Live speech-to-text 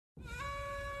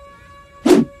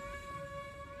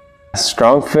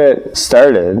Strongfit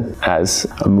started as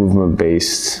a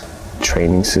movement-based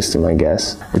training system, I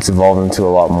guess. It's evolved into a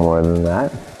lot more than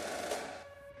that.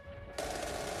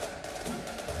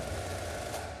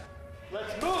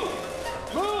 Let's move!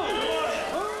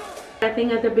 I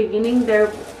think at the beginning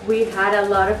we had a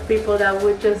lot of people that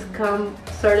would just come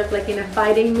sort of like in a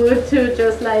fighting mood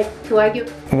to argue.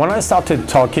 When I started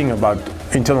talking about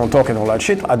internal talk and all that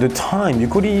shit, at the time you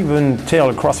couldn't even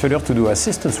tell a CrossFitter to do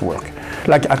assistance work.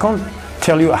 Like, I can't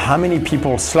tell you how many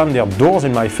people slam their doors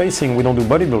in my face saying we don't do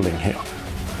bodybuilding here.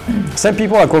 Some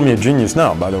people are calling me a genius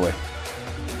now, by the way.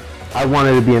 I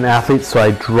wanted to be an athlete, so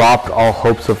I dropped all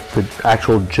hopes of the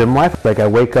actual gym life. Like, I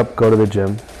wake up, go to the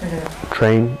gym,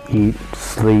 train, eat,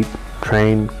 sleep,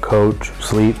 train, coach,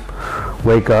 sleep,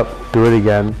 wake up, do it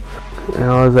again. And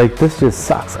I was like, this just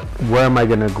sucks. Where am I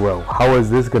gonna grow? How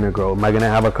is this gonna grow? Am I gonna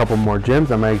have a couple more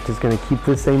gyms? Am I just gonna keep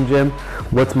the same gym?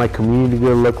 What's my community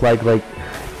gonna look like? Like,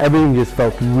 everything just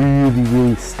felt really,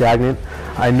 really stagnant.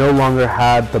 I no longer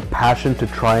had the passion to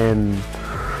try and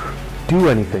do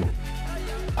anything.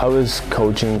 I was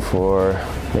coaching for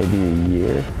maybe a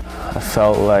year. I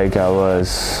felt like I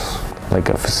was like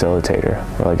a facilitator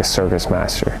or like a circus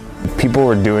master. People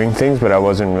were doing things, but I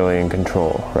wasn't really in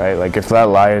control, right? Like, if that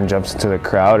lion jumps into the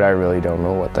crowd, I really don't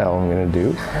know what the hell I'm gonna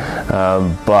do.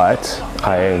 But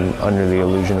I am under the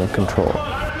illusion of control.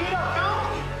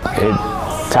 It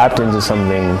tapped into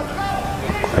something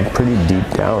like pretty deep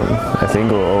down, I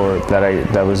think, or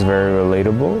that was very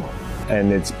relatable.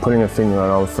 And it's putting a finger on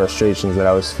all the frustrations that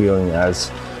I was feeling as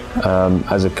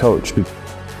a coach.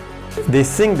 They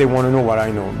think they want to know what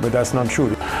I know, but that's not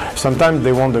true. Sometimes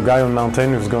they want the guy on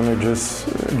mountain who's going to just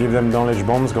give them knowledge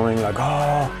bombs going like,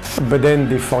 oh, but then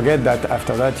they forget that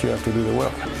after that you have to do the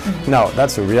work. Now,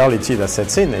 that's a reality that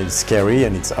sets in. It's scary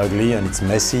and it's ugly and it's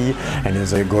messy and it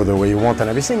doesn't go the way you want and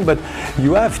everything, but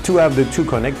you have to have the two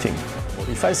connecting.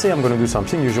 If I say I'm going to do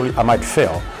something, usually I might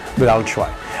fail, but I'll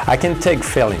try. I can take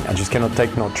failing, I just cannot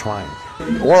take not trying.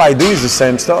 All I do is the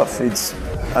same stuff. It's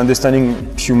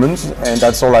understanding humans, and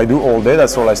that's all I do all day,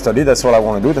 that's all I study, that's all I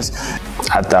want to do.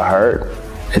 At the heart,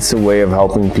 it's a way of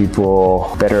helping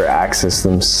people better access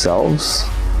themselves,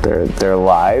 their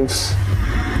lives,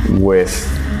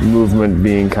 with movement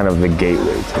being kind of the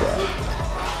gateway to that.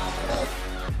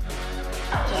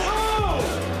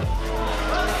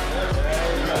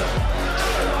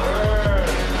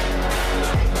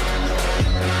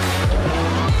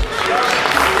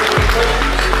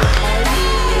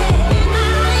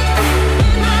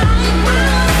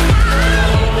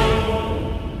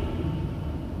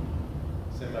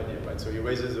 So he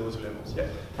raises those levels. Yeah.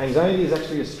 Anxiety is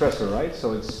actually a stressor, right?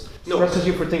 So it stresses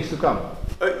you for things to come.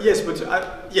 Yes, but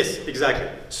yes, exactly.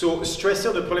 So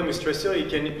stressor, the problem with stressor, it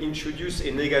can introduce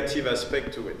a negative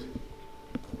aspect to it.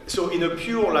 So in a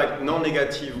pure, like,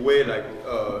 non-negative way, like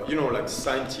like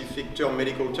scientific term,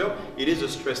 medical term, it is a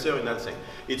stressor in that sense.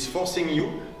 It's forcing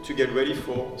you to get ready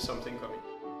for something coming.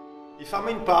 If I'm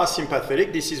in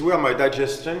parasympathetic, this is where my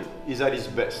digestion is at its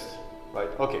best, right?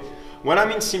 Okay. When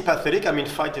I'm in sympathetic, I'm in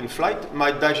fight and flight,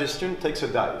 my digestion takes a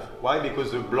dive. Why?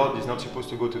 Because the blood is not supposed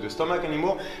to go to the stomach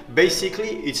anymore.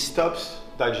 Basically, it stops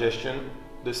digestion.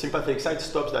 The sympathetic side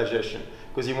stops digestion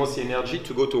because it wants the energy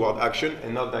to go toward action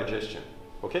and not digestion.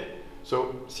 Okay?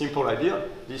 So, simple idea.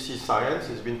 This is science.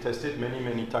 It's been tested many,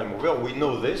 many times over. We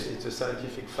know this. It's a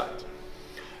scientific fact.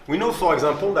 We know, for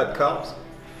example, that carbs,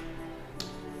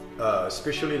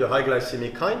 especially the high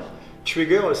glycemic kind,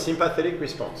 trigger a sympathetic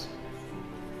response.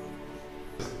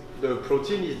 The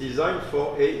protein is designed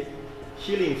for a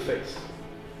healing phase,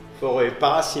 for a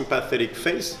parasympathetic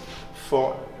phase,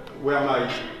 for where my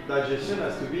digestion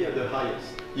has to be at the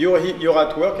highest. You're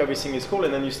at work, everything is cool,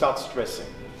 and then you start stressing.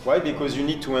 Why? Because you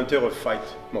need to enter a fight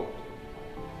mode.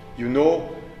 You know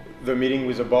the meeting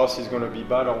with the boss is going to be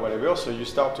bad or whatever, so you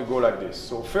start to go like this.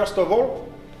 So first of all,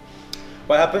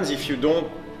 what happens if you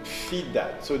don't feed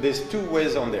that? So there's two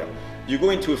ways on there. You go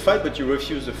into a fight, but you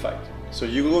refuse the fight. So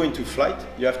you go into flight,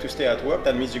 you have to stay at work,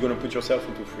 that means you're going to put yourself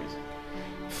into freeze.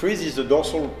 Freeze is the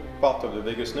dorsal part of the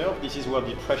vagus nerve, this is where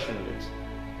depression lives.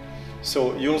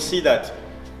 So you'll see that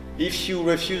if you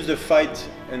refuse the fight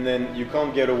and then you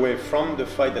can't get away from the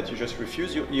fight that you just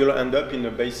refused, you'll end up in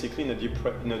basically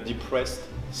in a depressed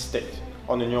state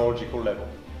on a neurological level.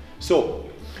 So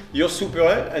you're super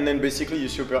amped, and then basically you're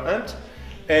super amped,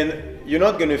 and you're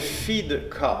not going to feed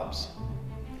carbs.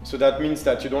 So that means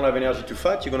that you don't have energy to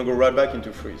fight, you're going to go right back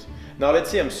into freeze. Now let's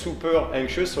say I'm super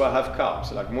anxious, so I have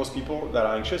carbs. Like most people that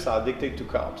are anxious are addicted to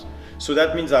carbs. So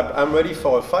that means I'm ready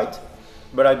for a fight,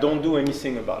 but I don't do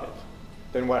anything about it.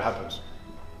 Then what happens?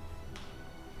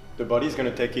 The body is going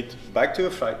to take it back to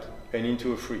a fight and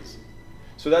into a freeze.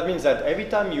 So that means that every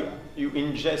time you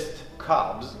ingest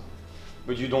carbs,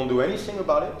 but you don't do anything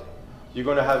about it, you're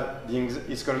gonna have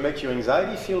it's gonna make your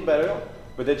anxiety feel better,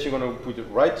 but then you're gonna put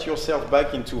yourself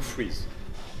back into freeze,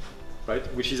 right?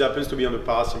 Which happens to be on the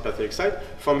parasympathetic side.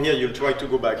 From here, you'll try to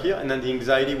go back here, and then the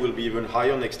anxiety will be even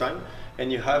higher next time,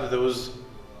 and you have those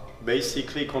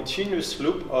basically continuous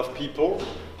loop of people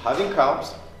having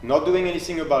carbs, not doing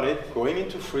anything about it, going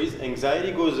into freeze,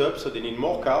 anxiety goes up, so they need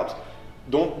more carbs,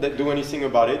 don't do anything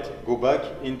about it, go back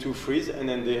into freeze, and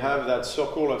then they have that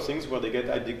circle of things where they get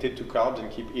addicted to carbs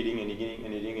and keep eating and eating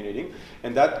and eating and eating.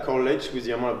 And that correlates with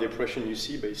the amount of depression you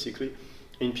see basically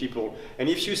in people. And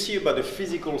if you see about the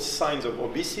physical signs of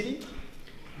obesity,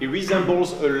 it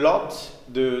resembles a lot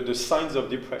the signs of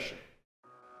depression.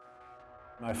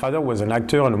 My father was an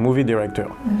actor and a movie director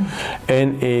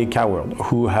and a coward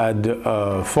who had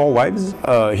 4 wives.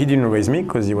 He didn't raise me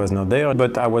because he was not there,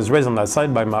 but I was raised on that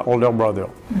side by my older brother,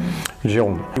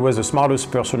 Jérôme. He was the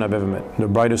smartest person I've ever met, the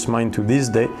brightest mind to this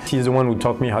day. He's the one who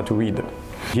taught me how to read.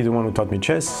 He's the one who taught me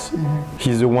chess.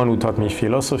 He's the one who taught me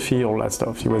philosophy, all that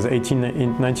stuff. He was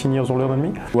 19 years older than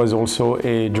me. He was also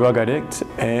a drug addict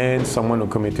and someone who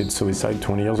committed suicide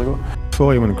 20 years ago.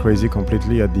 Before he went crazy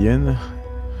completely at the end,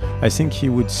 I think he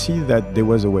would see that there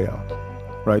was a way out,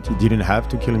 right? He didn't have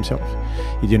to kill himself.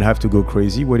 He didn't have to go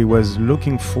crazy. What he was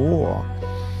looking for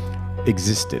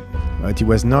existed, right? He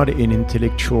was not an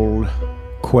intellectual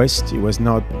quest. He was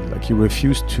not like he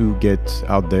refused to get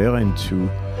out there and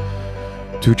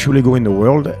to truly go in the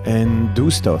world and do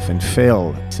stuff and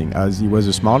fail, as he was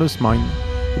the smartest mind,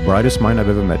 the brightest mind I've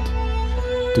ever met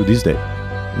to this day,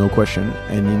 no question,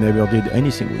 and he never did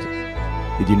anything with it.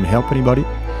 He didn't help anybody.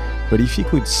 But if he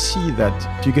could see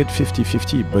that you get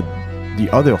 50-50, but the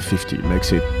other 50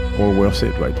 makes it all worth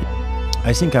it, right?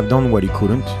 I think I've done what he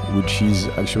couldn't, which is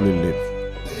actually live.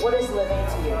 What is living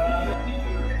to you?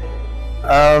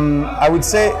 I would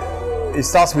say it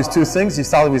starts with 2 things. It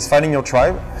starts with finding your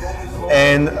tribe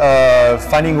and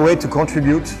finding a way to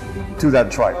contribute to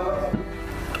that tribe.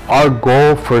 Our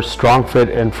goal for Strongfit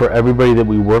and for everybody that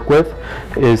we work with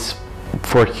is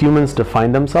for humans to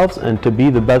find themselves and to be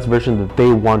the best version that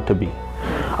they want to be.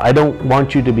 I don't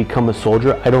want you to become a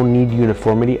soldier. I don't need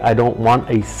uniformity. I don't want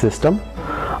a system.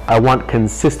 I want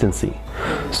consistency.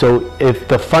 So if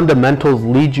the fundamentals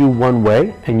lead you one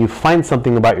way and you find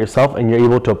something about yourself and you're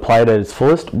able to apply it at its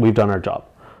fullest, we've done our job.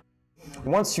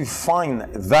 Once you find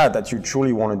that you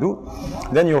truly want to do,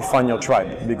 then you'll find your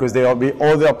tribe, because there will be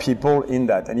other people in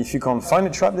that. And if you can't find a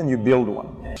tribe, then you build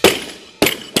one.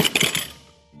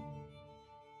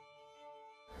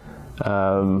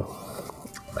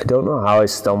 I don't know how I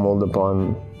stumbled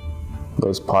upon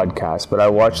those podcasts, but I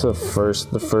watched the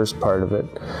first part of it.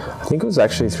 I think it was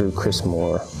actually through Chris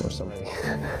Moore or something.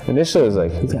 Initially I was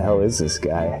like, who the hell is this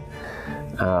guy?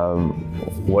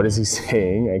 What is he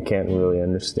saying? I can't really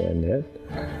understand it.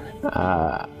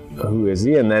 Who is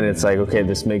he? And then it's like, okay,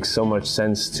 this makes so much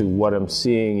sense to what I'm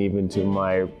seeing, even to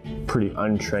my pretty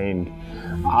untrained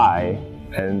eye.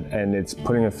 And it's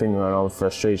putting a finger on all the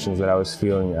frustrations that I was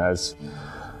feeling as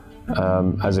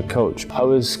a coach. I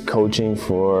was coaching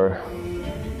for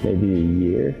maybe a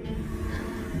year,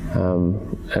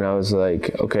 and I was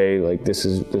like, okay, like this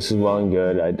is well and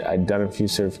good. I'd done a few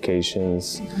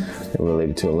certifications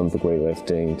related to Olympic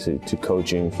weightlifting, to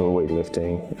coaching for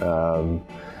weightlifting,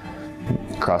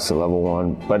 CrossFit level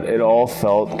 1, but it all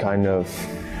felt kind of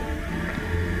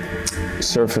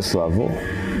surface level,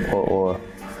 or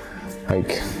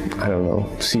like, I don't know,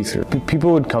 see-through.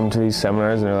 People would come to these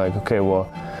seminars and they're like, okay, well,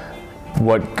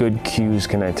 what good cues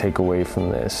can I take away from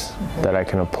this that I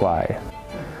can apply?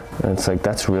 And it's like,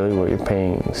 that's really what you're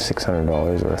paying $600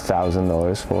 or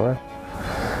 $1,000 for?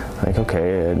 Like,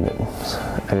 okay, and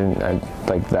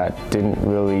like that didn't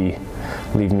really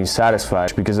leave me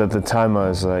satisfied, because at the time I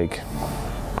was like,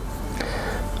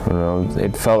 I don't know,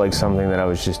 it felt like something that I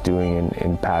was just doing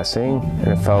in passing, and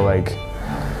it felt like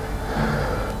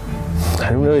I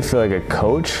didn't really feel like a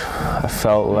coach. I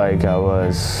felt like I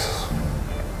was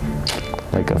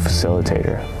like a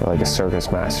facilitator, or like a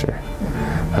circus master.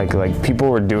 Like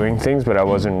people were doing things, but I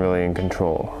wasn't really in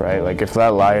control, right? Like if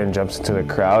that lion jumps into the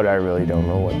crowd, I really don't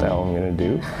know what the hell I'm gonna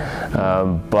do.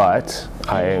 But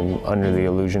I am under the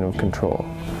illusion of control.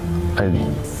 I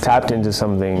tapped into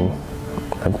something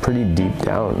pretty deep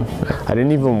down. I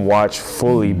didn't even watch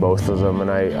fully both of them, and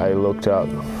I looked up,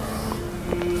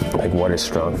 like, what is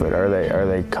Strongfit? Are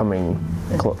they coming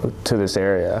to this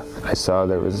area? I saw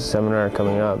there was a seminar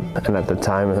coming up, and at the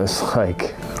time it was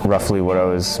like roughly what I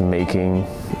was making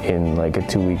in like a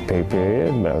 2-week pay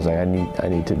period. But I was like, I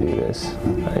need to do this.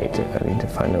 I need to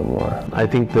find out more. I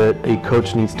think that a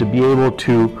coach needs to be able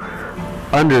to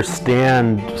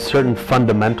understand certain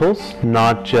fundamentals,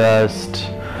 not just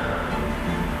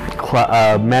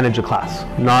manage a class,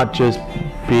 not just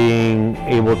being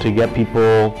able to get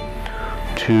people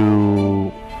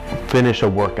to finish a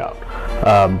workout.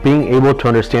 Being able to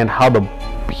understand how the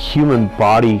human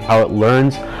body, how it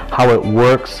learns, how it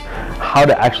works, how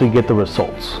to actually get the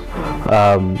results.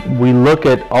 We look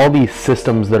at all these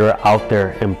systems that are out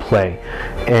there in play,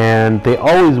 and they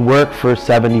always work for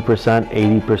 70%,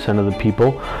 80% of the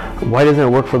people. Why doesn't it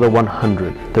work for the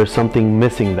 100? There's something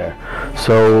missing there.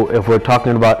 So if we're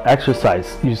talking about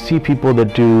exercise, you see people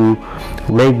that do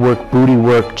leg work, booty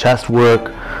work, chest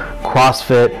work,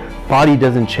 CrossFit, body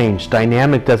doesn't change,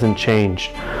 dynamic doesn't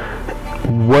change.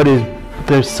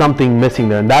 There's something missing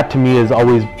there, and that to me has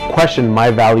always questioned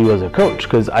my value as a coach,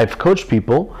 because I've coached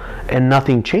people and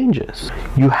nothing changes.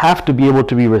 You have to be able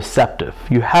to be receptive.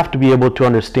 You have to be able to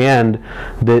understand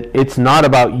that it's not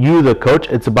about you, the coach,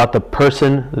 it's about the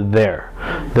person there.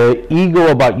 The ego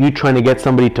about you trying to get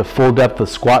somebody to full depth of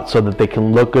squat so that they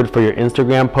can look good for your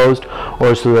Instagram post,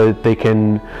 or so that they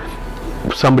can,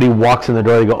 somebody walks in the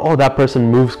door, they go, oh, that person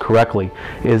moves correctly,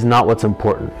 is not what's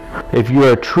important. If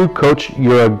you're a true coach,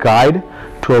 you're a guide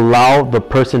to allow the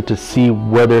person to see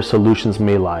where their solutions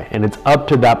may lie. And it's up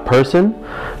to that person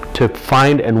to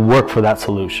find and work for that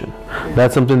solution.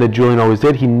 That's something that Julien always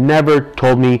did. He never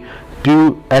told me,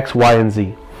 do X, Y, and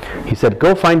Z. He said,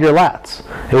 go find your lats.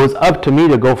 It was up to me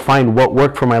to go find what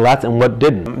worked for my lats and what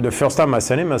didn't. The first time I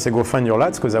sent him, I said, go find your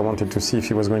lats, because I wanted to see if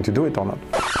he was going to do it or not.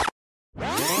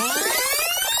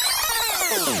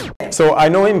 So I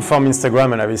know him from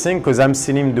Instagram and everything, because I'm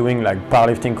seeing him doing like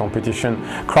powerlifting competition,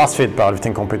 CrossFit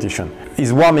powerlifting competition.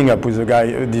 He's warming up with the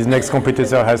guy, this next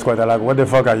competitor has quite a lot. What the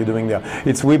fuck are you doing there?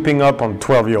 It's whipping up on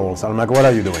 12-year-olds. I'm like, what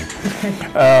are you doing?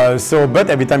 But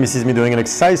every time he sees me doing an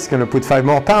exercise, he's going to put 5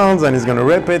 more pounds and he's going to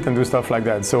rep it and do stuff like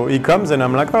that. So he comes and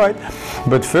I'm like, all right.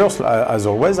 But first, as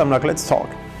always, I'm like, let's talk.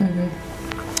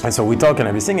 And so we talk and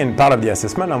everything, and part of the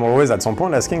assessment, I'm always at some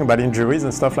point asking about injuries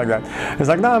and stuff like that. He's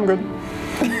like, no, I'm good.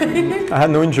 I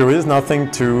had no injuries, nothing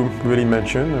to really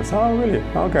mention. I said, oh, really?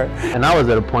 Okay. And I was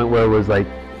at a point where it was like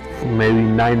maybe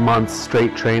 9 months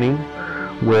straight training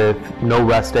with no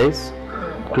rest days,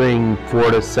 doing 4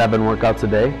 to 7 workouts a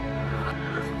day.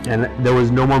 And there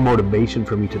was no more motivation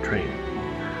for me to train.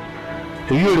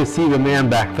 If you were to see the man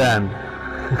back then,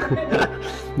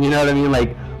 you know what I mean?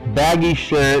 Like baggy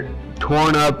shirt,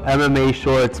 torn up MMA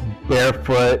shorts,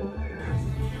 barefoot,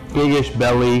 biggish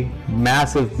belly,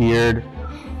 massive beard.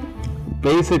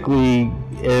 Basically,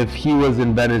 if he was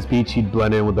in Venice Beach, he'd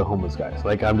blend in with the homeless guys.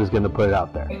 Like, I'm just gonna put it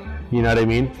out there. You know what I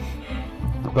mean?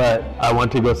 But I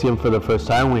went to go see him for the first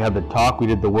time. We had the talk, we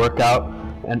did the workout,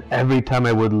 and every time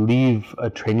I would leave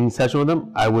a training session with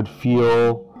him, I would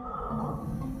feel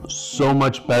so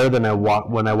much better than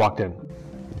when I walked in.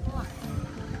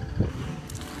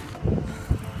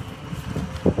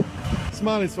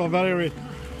 Smile is for Valerie.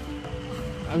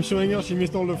 I'm showing her she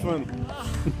missed all the fun.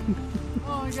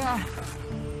 Oh my god.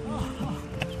 Oh.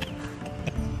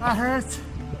 That hurts.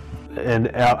 And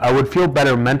I would feel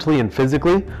better mentally and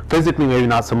physically. Physically, maybe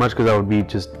not so much because I would be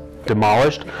just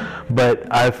demolished,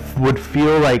 but I would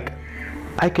feel like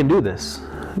I can do this.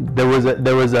 There was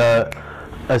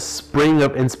a spring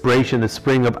of inspiration, a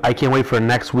spring of I can't wait for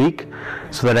next week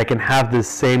so that I can have this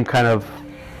same kind of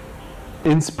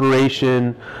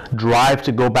inspiration, drive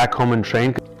to go back home and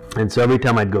train. And so every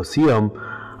time I'd go see him,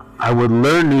 I would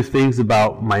learn new things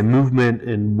about my movement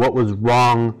and what was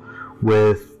wrong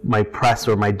with my press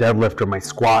or my deadlift or my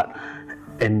squat,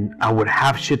 and I would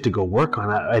have shit to go work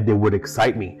on. It would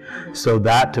excite me. So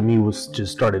that to me was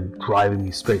just started driving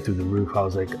me straight through the roof. I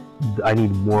was like, I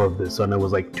need more of this. And it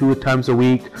was like 2 times a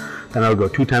week, then I would go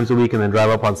 2 times a week and then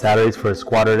drive up on Saturdays for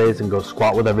squatter days and go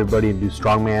squat with everybody and do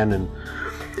strongman, and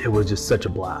it was just such a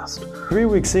blast. 3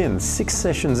 weeks in, 6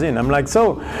 sessions in, I'm like,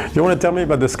 so you want to tell me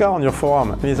about the scar on your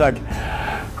forearm? And he's like,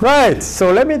 right,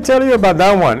 so let me tell you about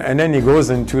that one. And then he goes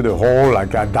into the whole,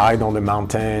 like, I died on the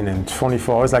mountain in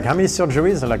 24 hours. Like, how many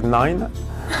surgeries? Like 9?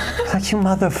 Like, you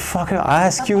motherfucker, I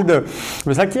asked you the... He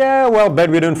was like, yeah, well,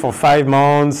 bedridden for 5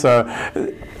 months.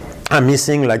 I'm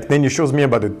missing, like, then he shows me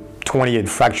about the 28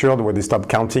 fractured where they stopped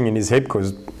counting in his hip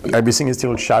because everything is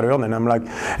still shattered, and I'm like,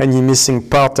 and you're missing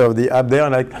part of the ab there,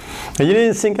 like, you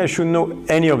didn't think I should know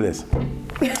any of this.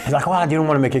 He's like, well, I didn't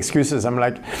want to make excuses. I'm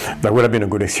like, that would have been a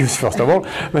good excuse, first of all.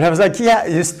 But I was like, yeah,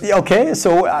 okay,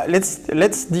 so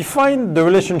let's define the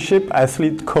relationship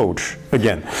athlete-coach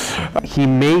again. He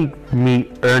made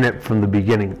me earn it from the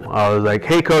beginning. I was like,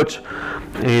 hey, coach.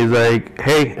 And he's like,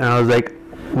 hey. And I was like,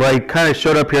 well, I kind of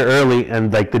showed up here early,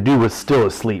 and like the dude was still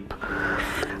asleep.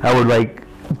 I would like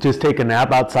just take a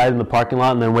nap outside in the parking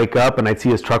lot and then wake up and I'd see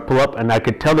his truck pull up and I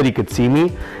could tell that he could see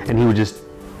me and he would just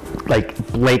like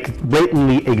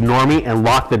blatantly ignore me and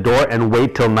lock the door and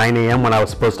wait till 9 a.m. when I was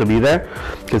supposed to be there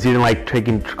because he didn't like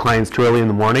taking clients too early in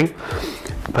the morning.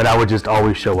 But I would just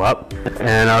always show up.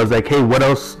 And I was like, hey, what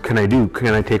else can I do?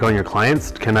 Can I take on your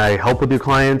clients? Can I help with your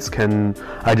clients? Can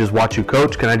I just watch you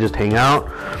coach? Can I just hang out?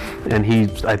 And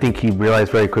I think he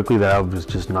realized very quickly that I was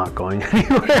just not going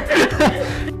anywhere.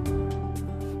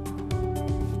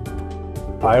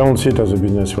 I don't see it as a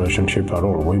business relationship at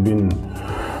all. We've been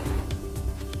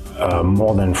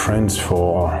more than friends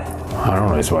for, I don't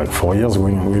know, it's like 4 years.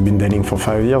 We've been dating for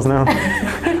 5 years now.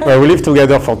 Well, we live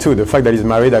together for 2. The fact that he's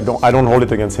married, I don't hold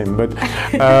it against him. But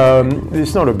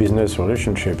it's not a business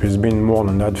relationship. It's been more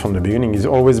than that from the beginning. He's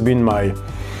always been my,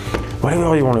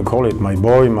 whatever you want to call it, my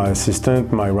boy, my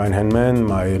assistant, my right-hand man,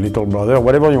 my little brother,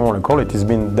 whatever you want to call it. It's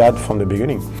been that from the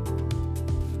beginning.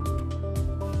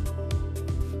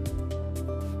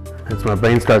 And so my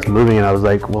brain starts moving and I was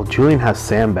like, well, Julien has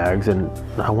sandbags and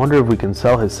I wonder if we can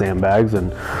sell his sandbags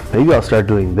and maybe I'll start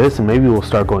doing this and maybe we'll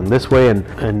start going this way.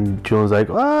 And Julien's like,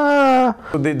 ah.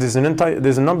 There's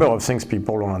a number of things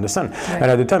people don't understand. Right.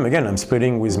 And at the time, again, I'm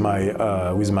splitting with my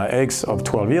ex of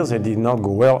 12 years. It did not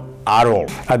go well at all.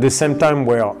 At the same time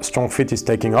where Strongfit is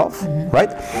taking off,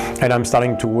 right? And I'm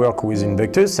starting to work with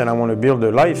Invictus and I want to build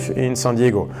a life in San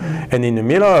Diego. And in the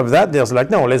middle of that, there's like,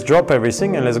 no, let's drop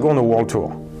everything and let's go on a world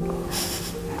tour.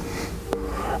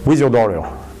 With your daughter.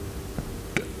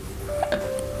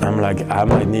 I'm like, I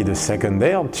might need a second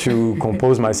there to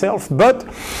compose myself, but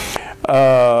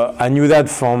I knew that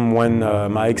from when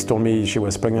my ex told me she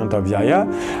was pregnant of Yaya.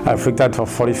 I freaked out for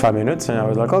 45 minutes and I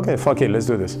was like, okay, fuck it, let's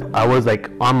do this. I was like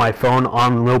on my phone,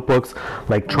 on notebooks,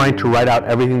 like trying to write out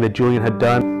everything that Julien had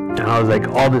done. And I was like,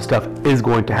 all this stuff is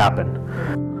going to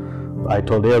happen. I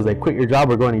told her, I was like, quit your job,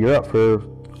 we're going to Europe for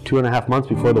 2.5 months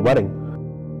before the wedding.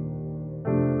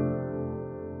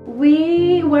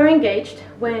 We were engaged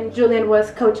when Julien was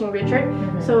coaching Richard.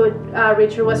 So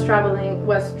Richard was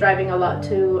driving a lot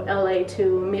to LA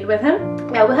to meet with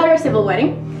him. Yeah, we had our civil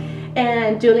wedding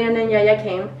and Julien and Yaya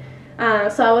came.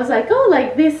 So I was like, oh,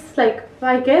 like this, like,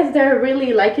 I guess they're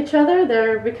really like each other.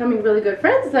 They're becoming really good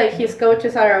friends. Like his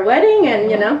coaches at our wedding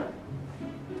and, you know.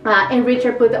 And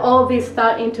Richard put all this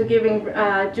thought into giving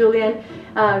Julien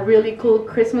a really cool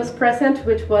Christmas present,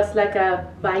 which was like a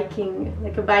Viking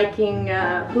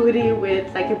hoodie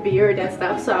with like a beard and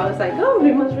stuff. So I was like, oh,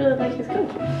 he must really like his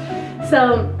coach.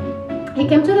 So he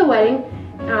came to the wedding.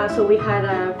 So we had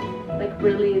a like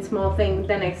really small thing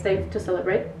the next day to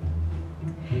celebrate.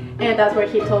 And that's where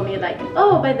he told me like,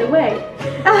 oh, by the way,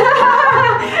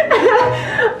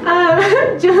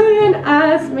 Julien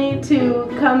asked me to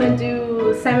come and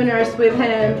do seminars with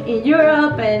him in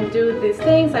Europe and do these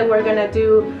things. Like we're gonna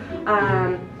do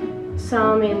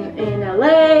some in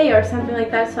LA or something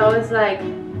like that. So I was like,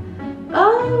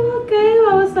 oh, okay.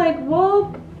 I was like,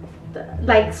 well,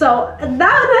 like, so that's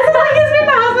like he's been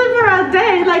my husband for a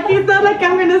day. Like it's not like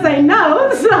I'm gonna say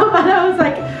no. So but I was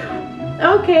like,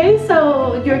 okay,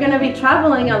 so you're gonna be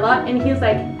traveling a lot. And he's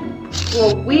like,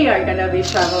 well, we are gonna be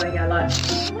traveling a lot.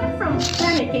 I went from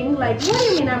panicking, like, what do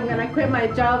you mean I'm gonna quit my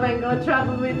job and go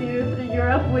travel with you through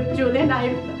Europe with Julien?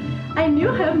 I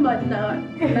knew him, but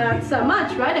not so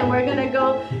much, right? And we're gonna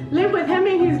go live with him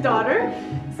and his daughter.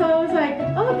 So I was like,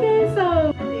 okay,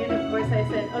 so and of course I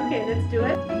said, okay, let's do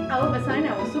it. All of a sudden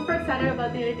I was super excited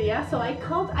about the idea. So I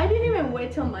didn't even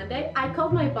wait till Monday. I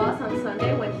called my boss on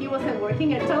Sunday when he wasn't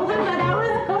working and told him that I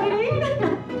was quitting.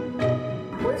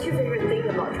 What's your favorite thing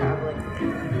about traveling?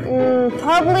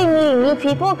 Probably meeting new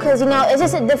people, because you know, it's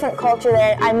just a different culture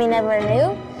that I never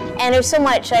knew. And there's so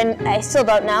much I still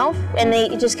don't know, and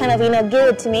they just kind of, you know, give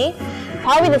it to me.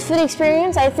 Probably the food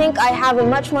experience. I think I have a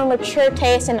much more mature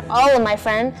taste than all of my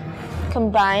friends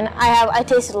combined. I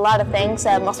tasted a lot of things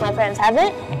that most of my friends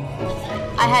haven't.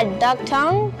 I had duck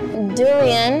tongue,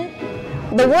 durian.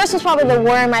 The worst was probably the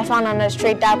worm I found on the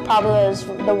street. That probably was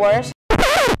the worst.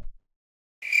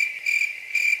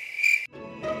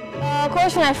 Of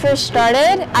course, when I first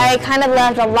started, I kind of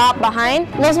left a lot behind.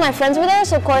 Most of my friends were there,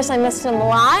 so of course I missed them a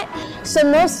lot. So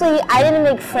mostly I didn't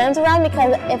make friends around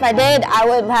because if I did, I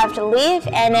would have to leave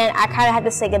and then I kind of had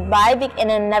to say goodbye and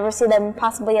then never see them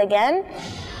possibly again.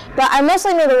 But I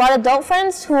mostly made a lot of adult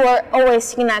friends who are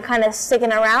always, you know, kind of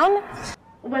sticking around.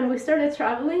 When we started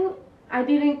traveling, I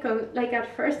didn't like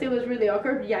at first it was really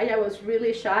awkward. Yaya was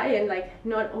really shy and like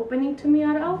not opening to me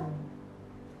at all.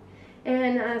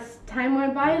 And as time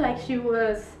went by, like she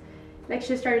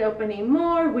started opening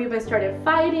more. We even started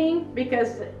fighting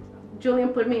because Julien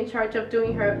put me in charge of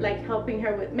doing her, like helping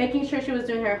her with making sure she was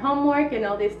doing her homework and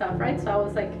all this stuff, right? So I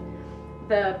was like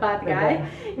the bad guy.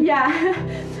 Yeah.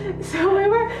 So we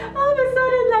were all of a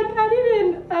sudden like I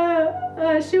didn't.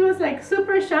 She was like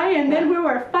super shy, and then we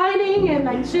were fighting, and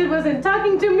like she wasn't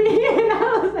talking to me, and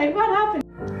I was like, what happened?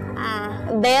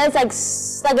 There's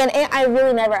like an aunt I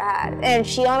really never had, and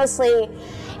she honestly,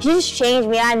 she just changed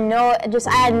me. I know,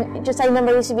 I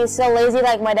remember I used to be so lazy,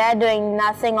 like my dad doing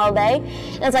nothing all day.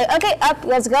 And it's like, okay, up,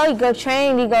 let's go. You go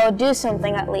train, you go do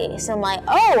something at least. I'm like,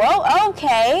 oh,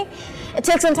 okay. It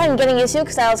took some time getting used to it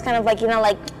because I was kind of like, you know,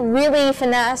 like really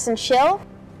finesse and chill.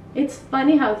 It's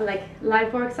funny how like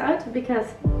life works out because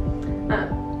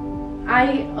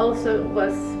I also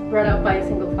was brought up by a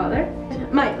single father.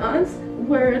 My aunts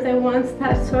were the ones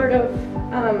that sort of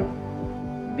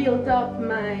built up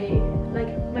my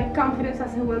confidence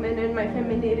as a woman and my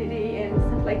femininity and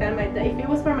stuff like that. If it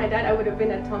was for my dad, I would have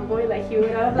been a tomboy. Like he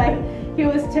would have he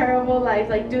was terrible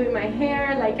like doing my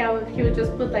hair. He would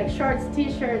just put like shorts,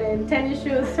 t-shirt, and tennis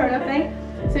shoes sort of thing.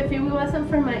 So if it wasn't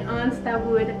for my aunts that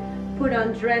would put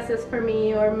on dresses for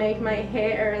me or make my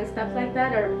hair and stuff like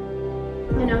that, or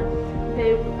you know,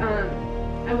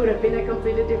 I would have been a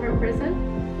completely different person.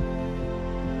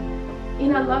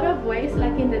 In a lot of ways,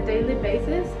 like in the daily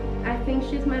basis, I think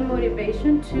she's my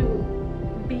motivation to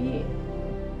be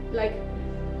like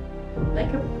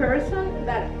a person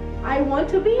that I want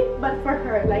to be, but for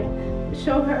her, like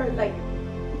show her like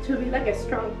to be like a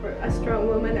strong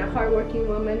woman, a hardworking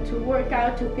woman, to work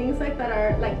out, to things like that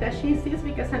are like that she sees,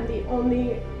 because I'm the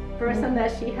only person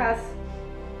that she has,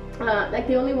 like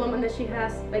the only woman that she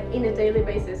has like in a daily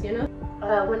basis, you know.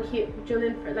 When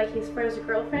Julien, like his first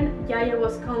girlfriend, Yaya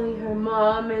was calling her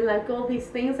mom and like all these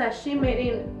things that she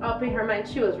made up in her mind.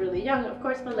 She was really young, of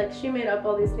course, but like she made up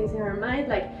all these things in her mind,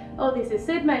 like, oh, this is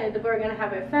it, we're gonna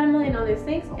have a family and all these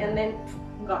things, and then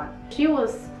gone. She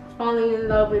was falling in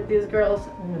love with these girls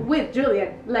with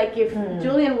Julien. Like if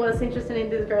Julien was interested in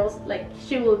these girls, like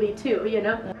she will be too, you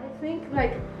know. I think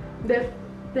like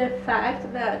the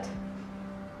fact that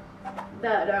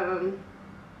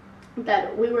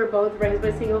we were both raised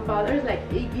by single fathers, like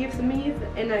it gives me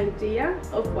an idea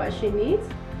of what she needs.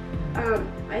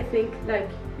 I think like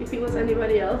if it was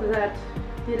anybody else that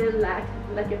didn't lack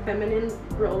like a feminine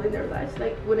role in their lives,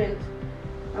 like wouldn't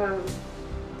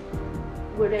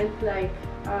like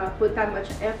put that much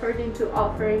effort into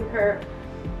offering her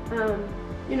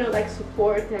you know, like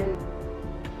support. And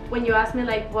when you ask me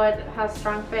like what has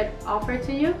Strongfit offered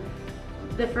to you,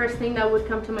 the first thing that would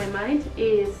come to my mind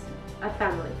is a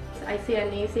family. I see a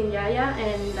niece in Yaya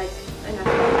and like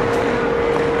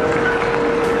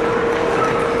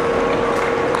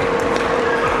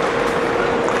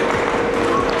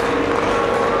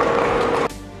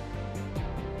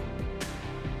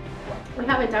we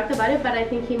haven't talked about it, but I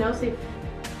think he knows if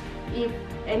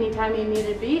anytime he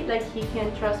needed be, like he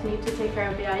can trust me to take care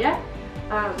of Yaya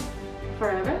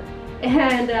forever,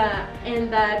 and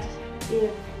that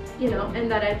if you know, and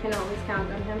that I can always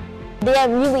count on him. They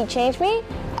have really changed me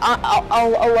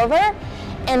all over,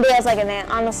 and Dea's like an aunt.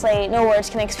 Honestly, no words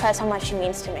can express how much she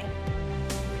means to me.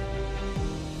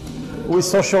 We're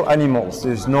social animals.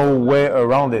 There's no way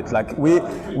around it. Like we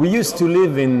used to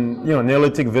live in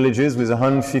Neolithic villages with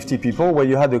 150 people, where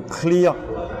you had a clear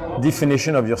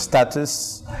definition of your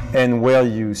status and where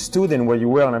you stood and where you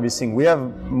were and everything. We have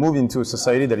moved into a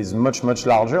society that is much, much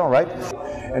larger, right?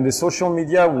 And the social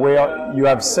media, where you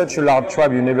have such a large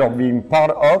tribe you've never been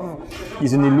part of,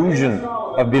 is an illusion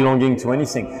of belonging to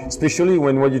anything, especially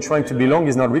when what you're trying to belong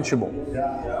is not reachable.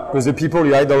 Because the people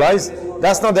you idolize,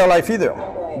 that's not their life either.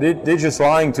 They're just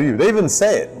lying to you. They even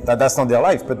say it, that's not their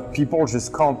life, but people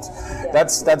just can't.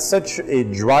 That's such a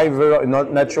driver,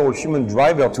 not natural human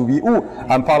driver to be, ooh,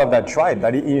 I'm part of that tribe.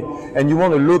 And you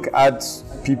want to look at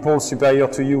people superior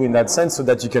to you in that sense so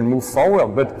that you can move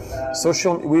forward. But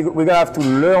we're going to have to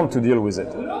learn to deal with it,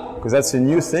 because that's a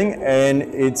new thing, and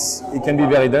it can be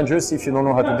very dangerous if you don't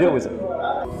know how to deal with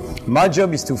it. My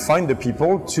job is to find the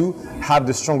people to have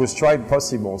the strongest tribe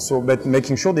possible, but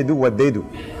making sure they do what they do,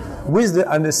 with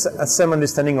the same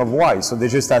understanding of why. So they're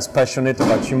just as passionate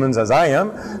about humans as I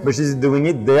am, but she's doing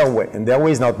it their way. And their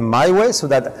way is not my way, so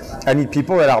that I need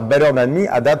people that are better than me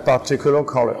at that particular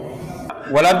color.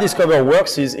 What I've discovered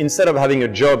works is, instead of having a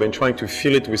job and trying to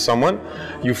fill it with someone,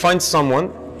 you find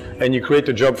someone and you create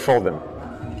a job for them.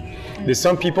 There's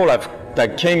some people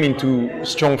that came into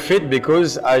Strongfit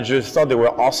because I just thought they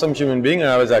were awesome human beings, and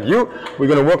I was like, we're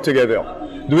going to work together.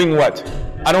 Doing what?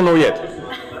 I don't know yet.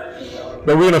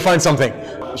 But we're going to find something.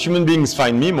 Human beings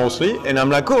find me mostly, and I'm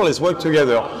like, cool, let's work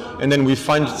together. And then we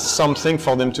find something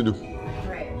for them to do.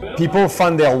 people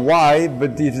find their why,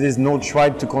 but if there's no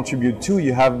tribe to contribute to,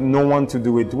 you have no one to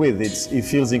do it with. It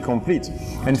feels incomplete.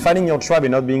 And finding your tribe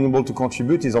and not being able to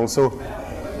contribute is also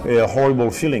a horrible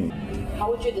feeling.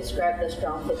 How would you describe the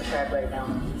Strongfit tribe right now?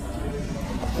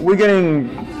 We're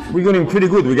getting pretty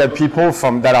good. We got people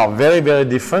that are very, very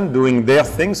different doing their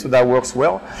thing, so that works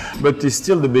well. But it's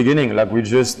still the beginning. Like, we're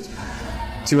just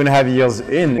 2.5 years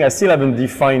in. I still haven't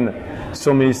defined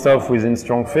so many stuff within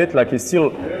Strongfit. Like,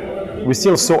 we're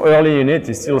still so early in it.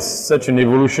 It's still such an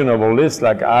evolution of all this.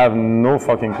 Like, I have no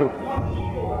fucking clue.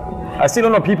 I still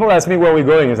don't know. People ask me where we're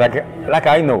going. It's like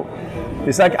I know.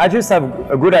 It's like I just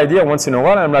have a good idea once in a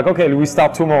while. And I'm like, okay, we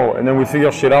start tomorrow, and then we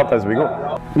figure shit out as we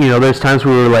go. You know, there's times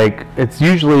where we're like, it's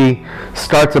usually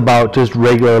starts about just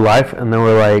regular life, and then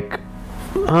we're like,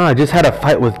 oh, I just had a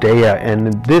fight with Dea,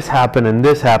 and this happened, and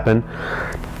this happened.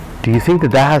 Do you think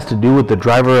that has to do with the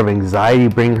driver of anxiety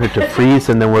bringing her to freeze,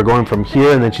 and then we're going from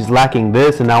here, and then she's lacking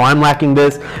this, and now I'm lacking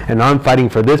this, and now I'm fighting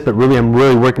for this, but really I'm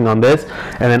really working on this,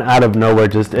 and then out of nowhere,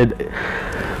 just it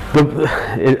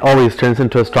always turns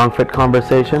into a Strongfit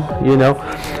conversation, you know.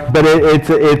 But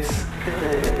it's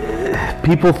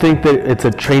people think that it's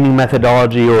a training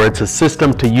methodology or it's a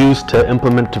system to use to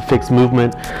implement to fix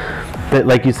movement. But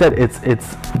like you said, it's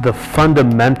the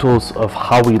fundamentals of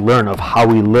how we learn, of how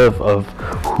we live, of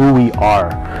who we are.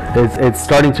 It's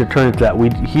starting to turn into that.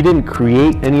 He didn't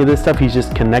create any of this stuff, he's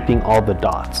just connecting all the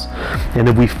dots. And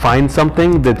if we find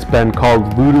something that's been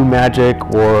called voodoo magic,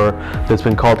 or that's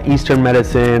been called Eastern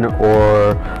medicine,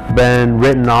 or been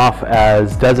written off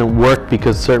as doesn't work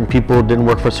because certain people didn't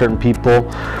work for certain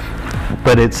people,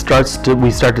 but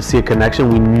we start to see a connection,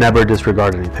 we never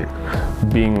disregard anything.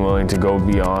 Being willing to go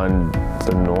beyond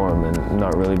the norm and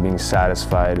not really being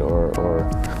satisfied or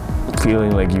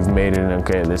feeling like you've made it and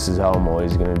okay, this is how I'm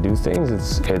always going to do things.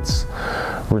 It's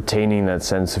retaining that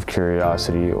sense of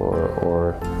curiosity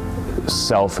or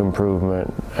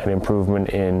self-improvement and improvement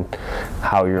in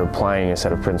how you're applying a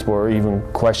set of principles, or even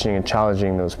questioning and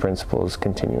challenging those principles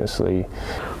continuously.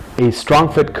 A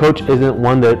Strongfit coach isn't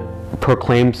one that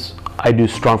proclaims, I do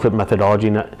Strongfit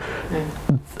methodology.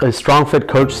 A Strongfit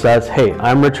coach says, hey,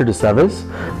 I'm Richard Aceves.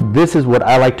 This is what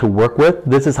I like to work with.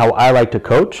 This is how I like to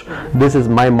coach. This is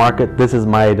my market. This is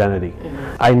my identity.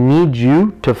 I need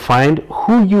you to find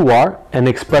who you are and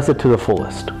express it to the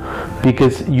fullest,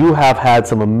 because you have had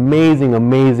some amazing,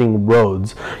 amazing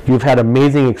roads. You've had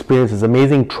amazing experiences,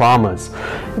 amazing traumas.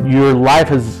 Your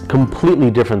life is completely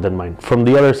different than mine, from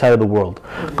the other side of the world.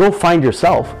 Go find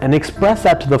yourself and express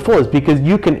that to the fullest, because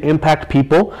you can impact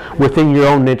people within your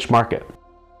own niche market.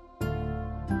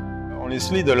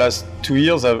 Honestly, the last 2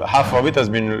 years, half of it has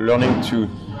been learning to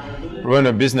run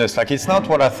a business. Like, it's not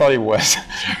what I thought it was.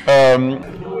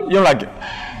 You know, like,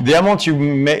 the amount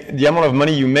of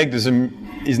money you make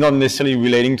is not necessarily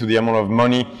relating to the amount of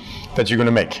money that you're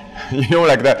gonna make. You know,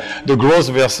 like the growth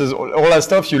versus all that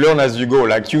stuff you learn as you go.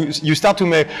 Like, you start to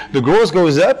make, the growth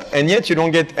goes up, and yet you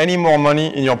don't get any more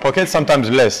money in your pocket, sometimes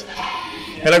less.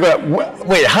 And I go,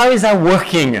 wait, how is that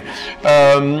working?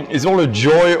 It's all the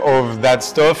joy of that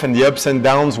stuff and the ups and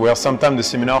downs, where sometimes the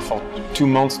seminar for 2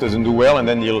 months doesn't do well, and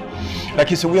then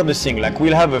it's a weird thing. Like,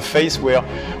 we'll have a phase where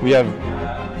we have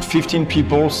 15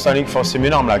 people signing for a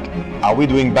seminar. I'm like, are we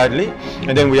doing badly?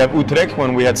 And then we have Utrecht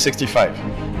when we had 65.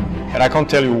 And I can't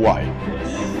tell you why.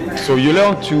 So you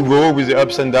learn to go with the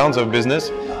ups and downs of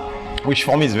business, which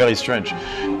for me is very strange.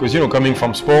 Because, you know, coming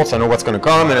from sports, I know what's going to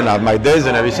come, and then I have my days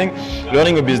and everything.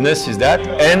 Learning a business is that,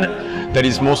 and that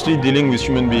is mostly dealing with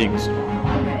human beings.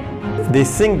 They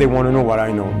think they want to know what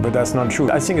I know, but that's not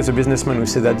true. I think as a businessman who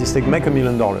said that, just like, make $1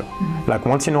 million. Like,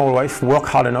 once in your life, work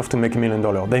hard enough to make $1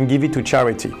 million, then give it to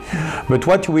charity. But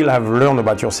what you will have learned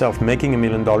about yourself making $1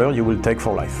 million, you will take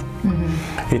for life.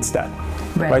 It's that.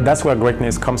 Right? That's where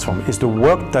greatness comes from. It's the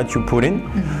work that you put in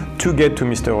to get to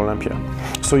Mr. Olympia.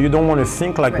 So you don't want to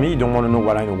think like me, you don't want to know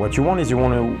what I know. What you want is you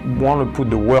want to put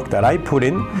the work that I put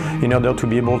in order to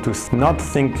be able to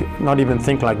not even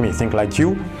think like me, think like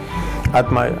you, at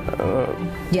my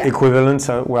equivalence.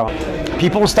 Well,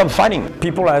 people stop fighting.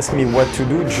 People ask me what to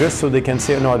do just so they can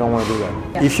say, no, I don't want to do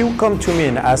that. Yeah. If you come to me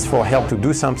and ask for help to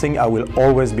do something, I will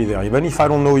always be there. Even if I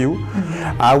don't know you,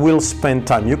 I will spend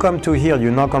time. You come to here,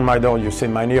 you knock on my door, you say,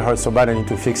 my knee hurts so bad, I need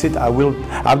to fix it.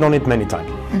 I've done it many times.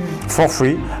 For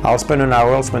free, I'll spend an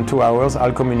hour, I'll spend 2 hours,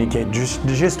 I'll communicate.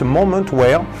 Just a moment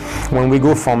where, when we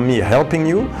go from me helping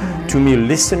you to me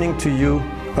listening to you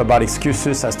about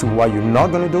excuses as to why you're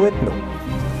not going to do it, no.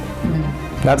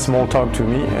 That's small talk to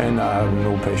me, and I have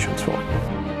no patience for it.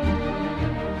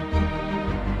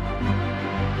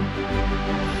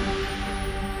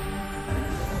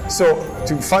 So,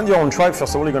 to find your own tribe,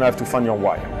 first of all, you're going to have to find your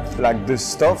why. like the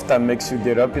stuff that makes you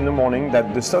get up in the morning,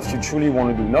 that the stuff you truly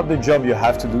want to do, not the job you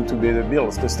have to do to pay the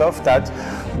bills, the stuff that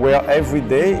where every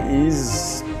day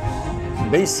is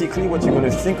basically what you're going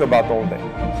to think about all day.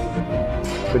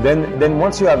 But then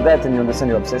once you have that and you understand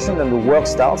your obsession, then the work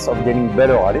starts of getting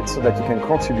better at it so that you can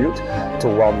contribute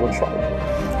toward your tribe.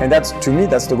 And that's, to me,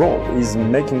 that's the goal, is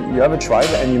making, you have a tribe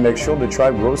and you make sure the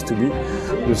tribe grows to be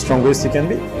the strongest it can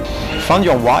be. Find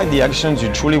your why, the actions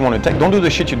you truly want to take. Don't do the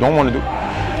shit you don't want to do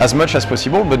as much as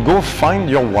possible, but go find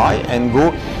your why and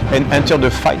go and enter the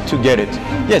fight to get it.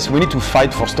 Yes, we need to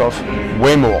fight for stuff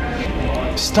way more.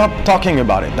 Stop talking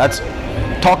about it. That's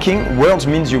talking, words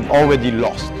means you've already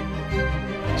lost.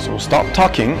 So stop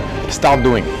talking, start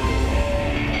doing.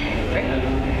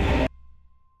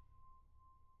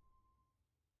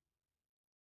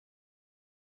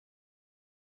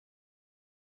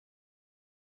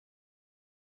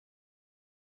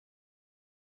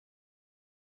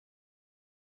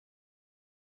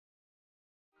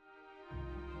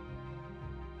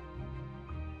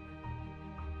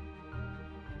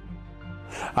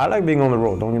 I like being on the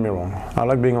road, don't get me wrong. I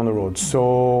like being on the road.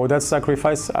 So that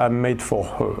sacrifice I made for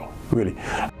her, really.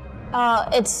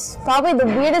 It's probably the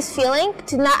weirdest feeling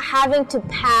to not having to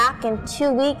pack in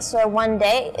 2 weeks or 1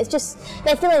 day. It's just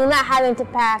that feeling of not having to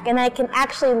pack, and I can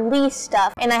actually lease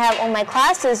stuff. And I have all my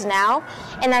classes now,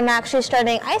 and I'm actually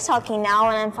starting ice hockey now,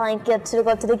 and I'm finally get to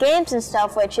go to the games and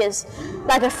stuff, which is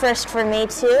like a first for me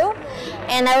too.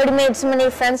 And I already made so many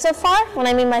friends so far. When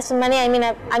I mean by so many, I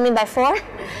mean by 4.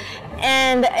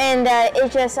 And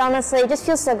it just honestly, it just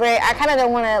feels so great. I kind of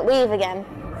don't want to leave again.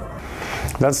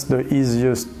 That's the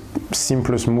easiest,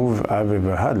 simplest move I've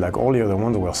ever had. Like all the other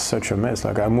ones were such a mess.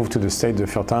 Like I moved to the States the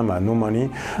first time, I had no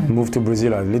money. Moved to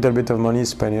Brazil, I had a little bit of money,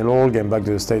 spent it all. Came back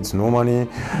to the States, no money.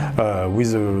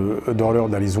 With a daughter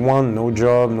that is 1, no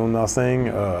job, no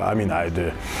nothing.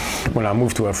 When I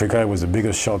moved to Africa, it was the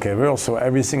biggest shock ever. So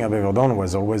everything I've ever done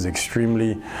was always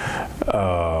extremely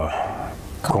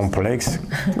complex,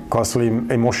 costly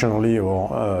emotionally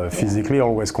or physically,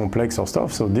 always complex or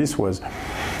stuff. So this was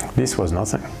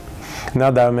nothing.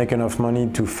 Now that I make enough money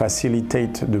to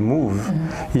facilitate the move,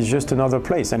 it's just another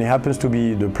place, and it happens to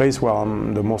be the place where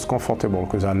I'm the most comfortable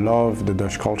because I love the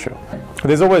Dutch culture.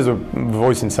 There's always a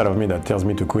voice inside of me that tells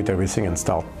me to quit everything and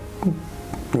start.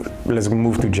 Let's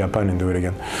move to Japan and do it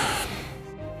again.